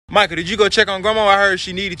Michael, did you go check on grandma? I heard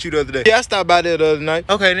she needed you the other day. Yeah, I stopped by there the other night.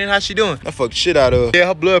 Okay, then how's she doing? I fucked the shit out of her. Yeah,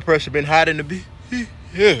 her blood pressure been hot in the bit.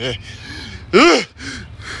 Yeah.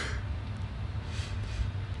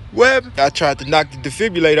 What? I tried to knock the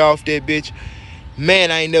defibrillator off that bitch. Man,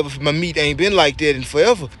 my meat ain't been like that in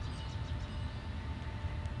forever.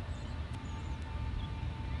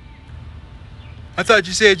 I thought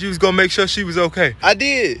you said you was gonna make sure she was okay. I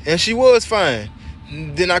did, and she was fine.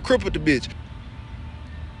 Then I crippled the bitch.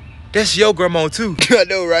 That's your grandma too. I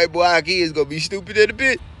know, right, boy? Our kids gonna be stupid in a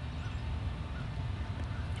bit.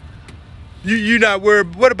 You not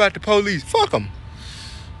worried? What about the police? Fuck them.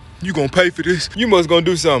 You gonna pay for this? You must gonna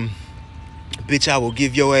do something. Bitch, I will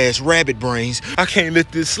give your ass rabbit brains. I can't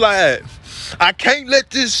let this slide. I can't let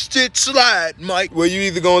this shit slide, Mike. Well, you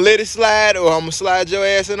either gonna let it slide or I'm gonna slide your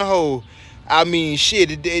ass in a hole. I mean,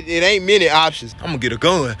 shit, it ain't many options. I'm gonna get a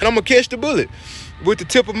gun. And I'm gonna catch the bullet with the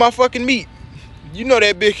tip of my fucking meat. You know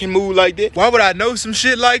that bitch can move like that. Why would I know some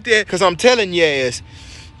shit like that? Cause I'm telling your ass,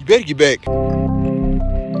 you better get back.